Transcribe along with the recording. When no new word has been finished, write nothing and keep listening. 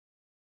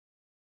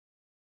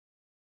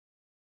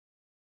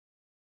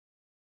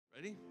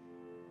Ready?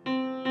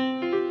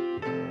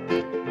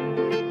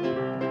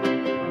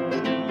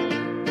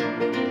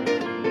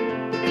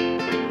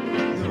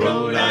 The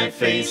road I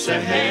face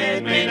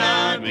ahead may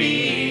not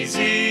be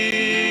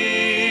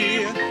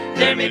easy.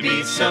 There may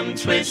be some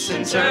twists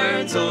and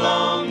turns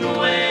along the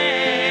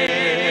way.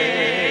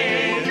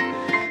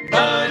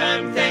 But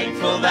I'm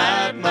thankful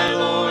that my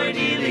Lord,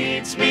 He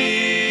leads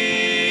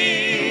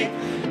me.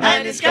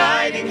 And His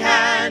guiding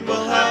hand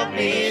will help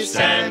me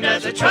stand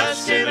as I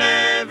trust Him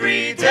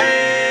every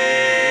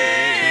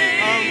day.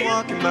 I'm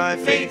walking by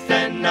faith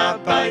and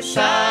not by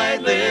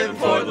sight. Live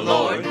for the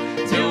Lord,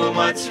 doing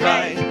what's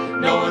right,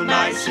 knowing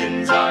my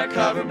sins are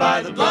covered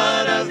by the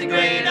blood of the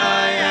great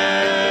I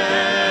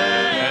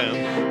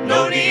am.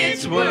 No need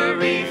to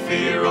worry,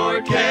 fear,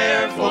 or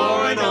care, for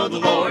I know the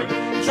Lord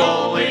is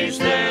always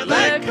there.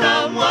 Let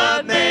come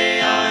what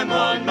may, I'm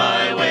on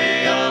my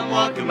way, I'm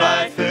walking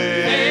by faith.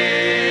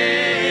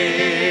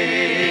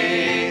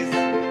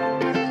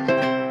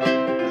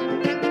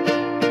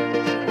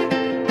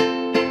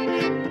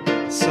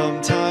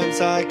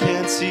 Sometimes I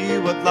can't see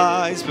what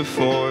lies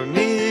before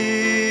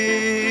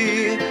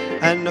me,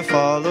 and I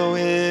follow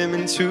Him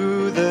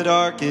into the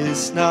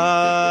darkest night.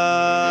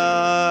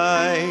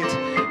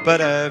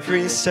 But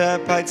every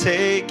step I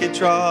take, it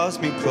draws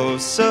me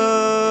closer,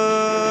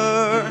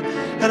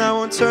 and I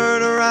won't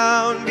turn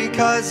around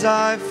because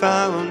I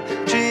found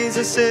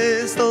Jesus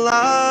is the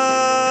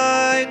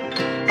light.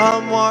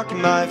 I'm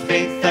walking by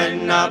faith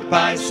and not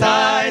by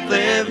sight.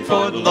 Living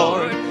for the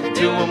Lord,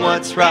 doing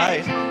what's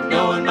right,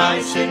 knowing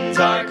my sins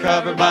are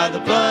covered by the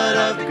blood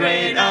of the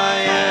great I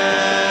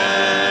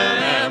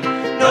am.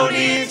 No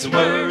need to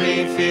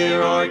worry,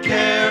 fear, or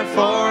care,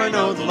 for I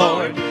know the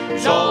Lord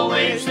is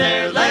always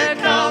there. Let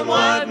come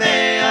what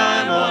may,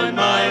 I'm on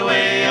my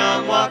way,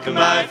 I'm walking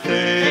by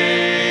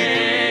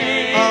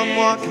faith. I'm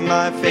walking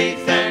by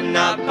faith and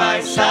not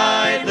by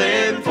sight.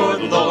 Living for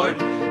the Lord,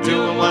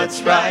 doing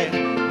what's right,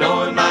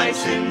 knowing my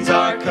sins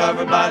are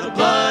covered by the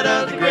blood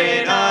of the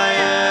great I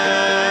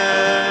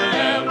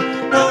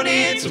am. No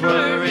need to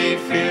worry,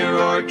 fear,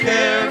 or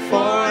care, for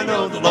I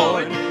know the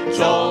Lord is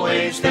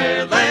always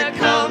there. Let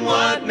come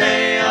what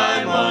may,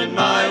 I'm on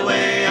my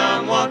way,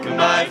 I'm walking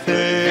by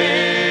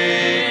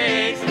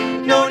faith.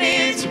 No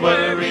need to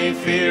worry,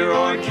 fear,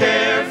 or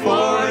care, for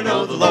I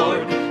know the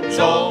Lord is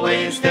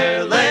always there.